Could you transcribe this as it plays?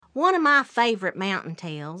One of my favorite mountain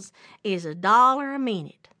tales is $1 a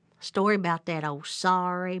Minute, a story about that old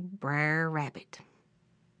sorry Brer Rabbit.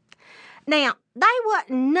 Now, they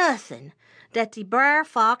wasn't nothing that the Brer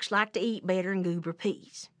Fox liked to eat better than goober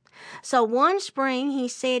peas. So one spring he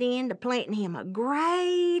set in to planting him a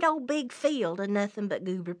great old big field of nothing but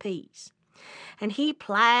goober peas. And he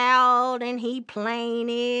plowed and he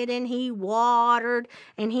planted and he watered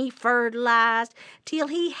and he fertilized till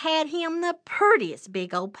he had him the prettiest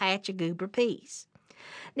big old patch of goober peas.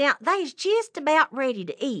 Now, they's just about ready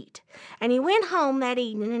to eat, and he went home that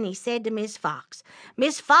evening and he said to Miss Fox,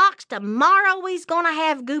 "Miss Fox, tomorrow we's going to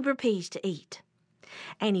have goober peas to eat."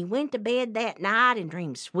 And he went to bed that night and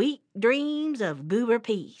dreamed sweet dreams of goober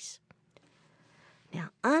peas. Now,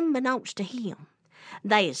 unbeknownst to him,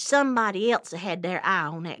 they is somebody else that had their eye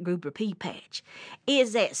on that goober pea patch.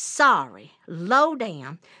 Is that sorry,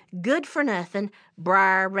 low-down, good-for-nothing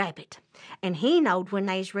Brer Rabbit. And he knowed when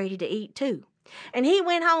they's ready to eat, too. And he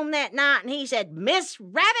went home that night and he said, "Miss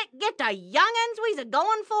Rabbit, get the young'uns, we's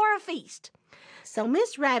a-going for a feast." So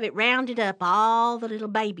Miss Rabbit rounded up all the little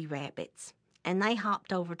baby rabbits, and they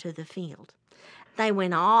hopped over to the field. They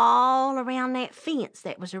went all around that fence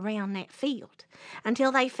that was around that field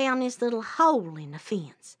until they found this little hole in the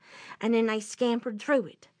fence, and then they scampered through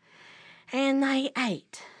it. And they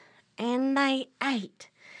ate, and they ate,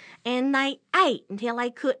 and they ate until they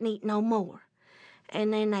couldn't eat no more.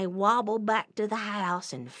 And then they wobbled back to the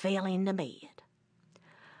house and fell into bed.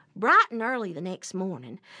 Bright and early the next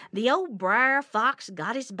morning, the old Brer Fox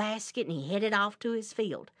got his basket and he headed off to his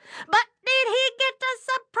field. But did he get the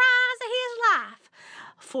surprise of his life?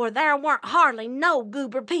 For there weren't hardly no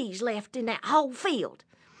goober peas left in that whole field.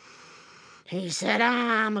 He said,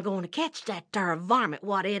 "I'm a-going to catch that there varmint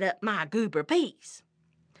what ate up my goober peas."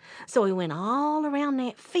 So he went all around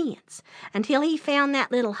that fence until he found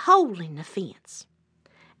that little hole in the fence.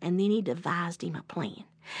 And then he devised him a plan.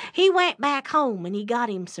 He went back home and he got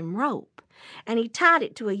him some rope, and he tied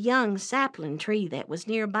it to a young sapling tree that was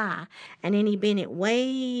nearby, and then he bent it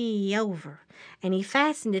way over, and he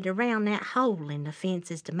fastened it around that hole in the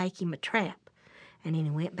fences to make him a trap, and then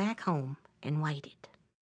he went back home and waited.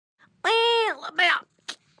 Well,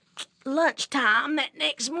 about lunchtime that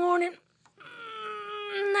next morning,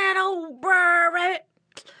 that old Brer Rabbit,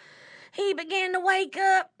 he began to wake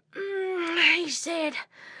up. He said,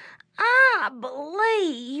 I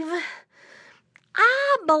believe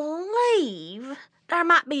there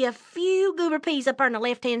might be a few goober peas up on the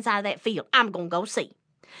left-hand side of that field. I'm going to go see."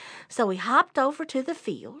 So he hopped over to the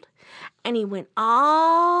field, and he went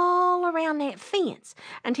all around that fence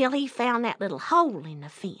until he found that little hole in the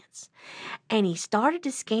fence. And he started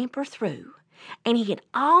to scamper through, and he had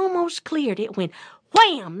almost cleared it when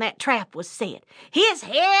wham! That trap was set. His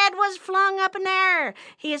head was flung up in the air.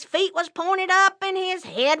 His feet was pointed up and his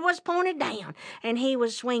head was pointed down. And he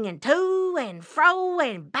was swinging to and fro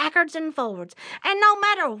and backwards and forwards. And no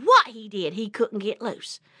matter what he did, he couldn't get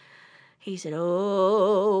loose. He said,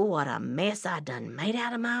 "Oh, what a mess I done made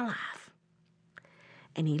out of my life."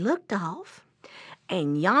 And he looked off,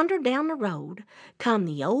 and yonder down the road come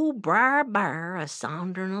the old Brer B'ar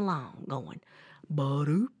a-sauntering along, going,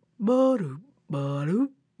 "Ba-doop, ba-doop,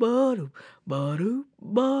 ba-doop, ba-doop, ba-doop,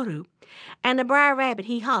 ba-doop." And the Brer Rabbit,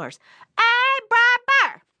 he hollers, "Hey, Brer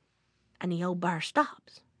B'ar!" And the old bear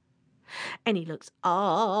stops. And he looks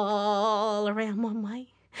all around one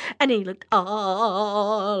way, and he looked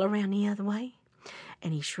all around the other way.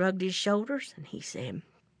 And he shrugged his shoulders, and he said,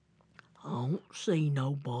 "I don't see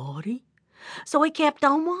nobody." So he kept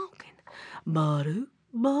on walking. Ba-doop,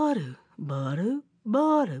 ba-doop, ba-doop,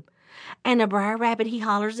 ba-doop. And the Brer Rabbit, he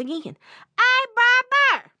hollers again, "Hey, Brer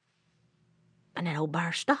B'ar!" And that old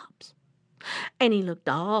bear stops. And he looked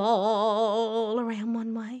all around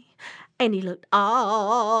one way, and he looked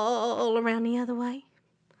all around the other way.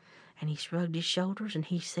 And he shrugged his shoulders, and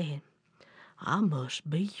he said, "I must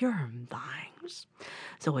be yearn things."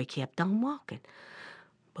 So he kept on walking.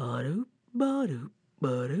 Ba-doop, ba-doop,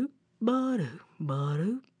 ba-doop, ba-doop,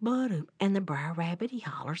 ba-doop, ba-doop. And the Brer Rabbit, he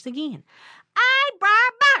hollers again, "Hey,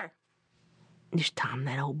 Brer B'ar!" This time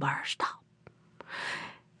that old bear stopped.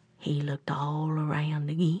 He looked all around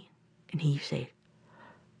again, and he said,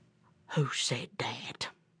 "Who said that?"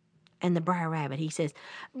 And the Brer Rabbit, he says,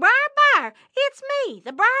 "Brer B'ar, it's me,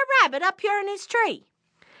 the Brer Rabbit up here in this tree."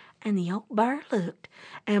 And the old bear looked,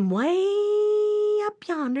 and way up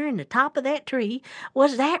yonder in the top of that tree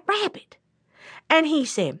was that rabbit. And he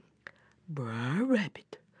said, "Brer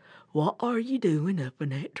Rabbit, what are you doing up in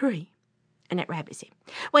that tree?" And that rabbit said,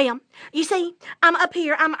 "Well, you see, I'm up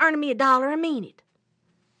here, I'm earning me $1 a minute."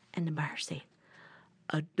 And the bear said,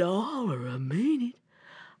 $1 a minute?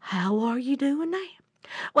 How are you doing that?"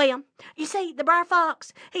 Well, you see, the Brer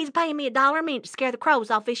Fox, he's paying me $1 a minute to scare the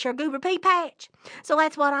crows off this sure goober pea patch. So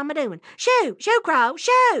that's what I'm a-doing. Shoo, shoo, crow,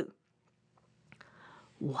 shoo.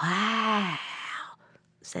 Wow,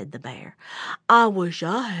 said the bear. I wish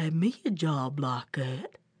I had me a job like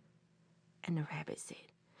that. And the rabbit said,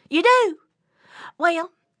 You do?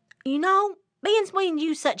 Well, you know, being we and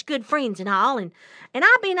you such good friends and all, and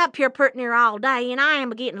I've been up here pretty near all day, and I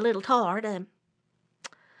am getting a little tired.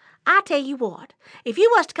 I tell you what, if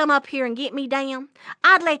you was to come up here and get me down,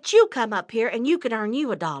 I'd let you come up here and you could earn you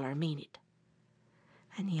 $1 a minute.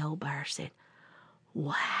 And the old bear said,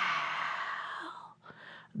 Wow,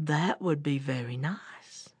 that would be very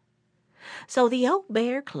nice. So the old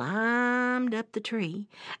bear climbed up the tree,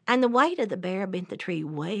 and the weight of the bear bent the tree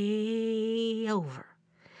way over.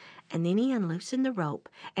 And then he unloosened the rope,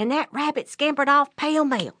 and that rabbit scampered off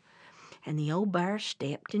pell-mell. And the old bear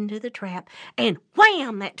stepped into the trap, and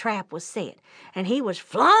wham, that trap was set, and he was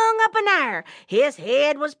flung up in air. His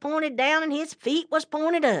head was pointed down, and his feet was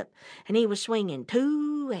pointed up, and he was swinging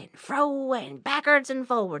to and fro and backwards and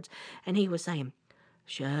forwards, and he was saying,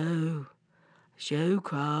 Shoo, shoo,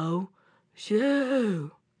 crow,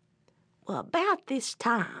 shoo. Well, about this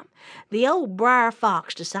time, the old Brer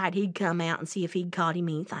Fox decided he'd come out and see if he'd caught him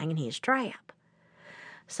anything in his trap.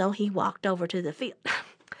 So he walked over to the field.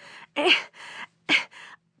 Brer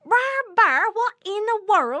Bear, what in the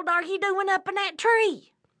world are you doing up in that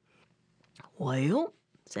tree? Well,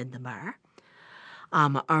 said the bear,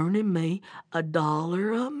 I'm earning me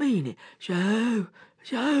 $1 a minute. Shoo,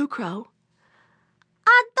 shoo, crow. $1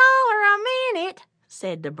 a minute,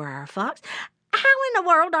 said the Brer Fox. How in the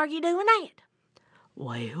world are you doing that?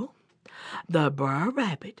 Well, the Brer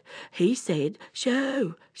Rabbit, he said,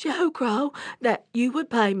 Shoo, shoo, crow, that you would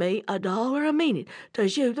pay me $1 a minute to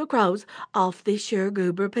shoo the crows off this sure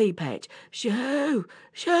goober pea patch. Shoo,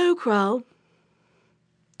 shoo, crow.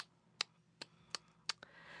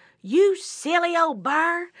 You silly old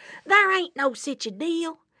bear, there ain't no such a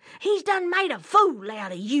deal. He's done made a fool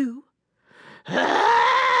out of you.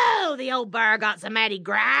 Oh, the old bear got so mad he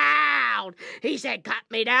growled. He said, Cut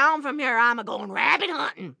me down from here, I'm a-going rabbit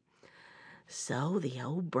hunting. So the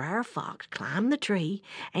old Brer Fox climbed the tree,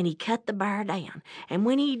 and he cut the bear down. And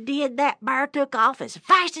when he did, that bear took off as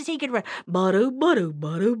fast as he could run. Ba-doo, ba-doo,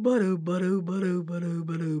 ba-doo, ba-doo, ba-doo, ba-doo, ba-doo,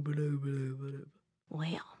 ba-doo, ba-doo, ba-doo, ba-doo.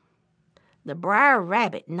 Well, the Brer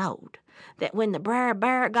Rabbit knowed that when the Brer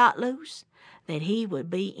Bear got loose, that he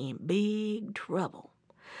would be in big trouble.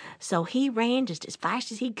 So he ran just as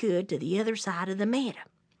fast as he could to the other side of the meadow.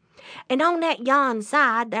 And on that yon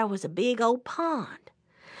side, there was a big old pond.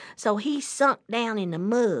 So he sunk down in the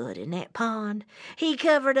mud in that pond. He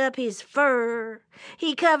covered up his fur.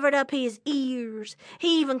 He covered up his ears.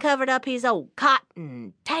 He even covered up his old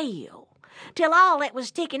cotton tail, till all that was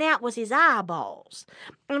sticking out was his eyeballs.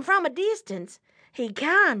 And from a distance, he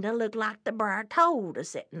kinda looked like the Brer Toad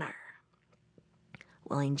a-sitting there.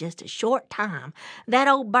 Well, in just a short time, that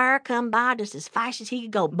old bear come by just as fast as he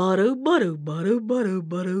could go. Ba-doo, ba-doo, ba-doo, ba-doo,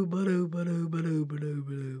 ba-doo, ba-doo, ba-doo, ba-doo, ba-doo,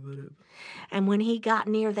 ba-doo, ba-doo. And when he got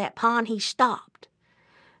near that pond, he stopped.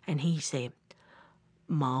 And he said,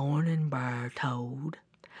 Morning, Brer Toad.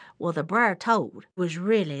 Well, the Brer Toad was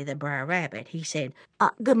really the Brer Rabbit. He said,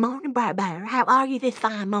 Good morning, Brer Bear. How are you this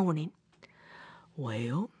fine morning?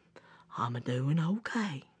 Well, I'm a-doing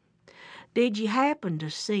okay. Did you happen to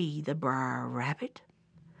see the Brer Rabbit?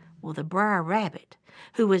 Well, the Brer Rabbit,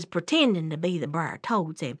 who was pretending to be the Brer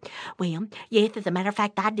Toad, said, Well, yes, as a matter of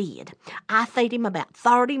fact, I did. I seen him about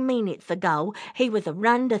 30 minutes ago. He was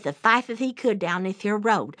a-running just as fast as he could down this here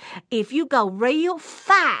road. If you go real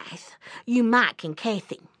fast, you might can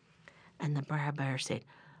catch him. And the Brer Bear said,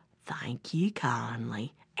 Thank you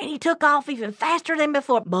kindly. And he took off even faster than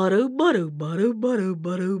before. Ba-doo, ba-doo, ba-doo, ba-doo,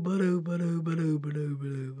 ba-doo, ba-doo, ba-doo, ba-doo, ba-doo,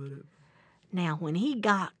 ba-doo, ba-doo. Now, when he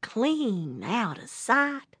got clean out of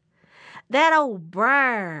sight, that old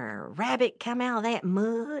Brer Rabbit come out of that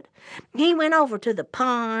mud. He went over to the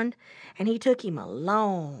pond, and he took him a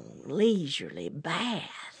long, leisurely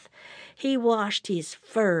bath. He washed his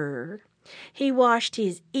fur. He washed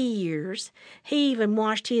his ears. He even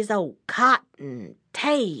washed his old cotton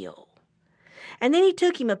tail. And then he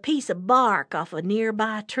took him a piece of bark off a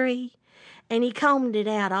nearby tree, and he combed it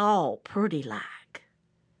out all pretty like.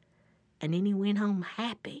 And then he went home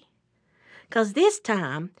happy, 'cause this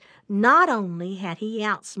time, not only had he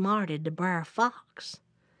outsmarted the Brer Fox,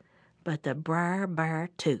 but the Brer Bear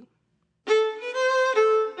too.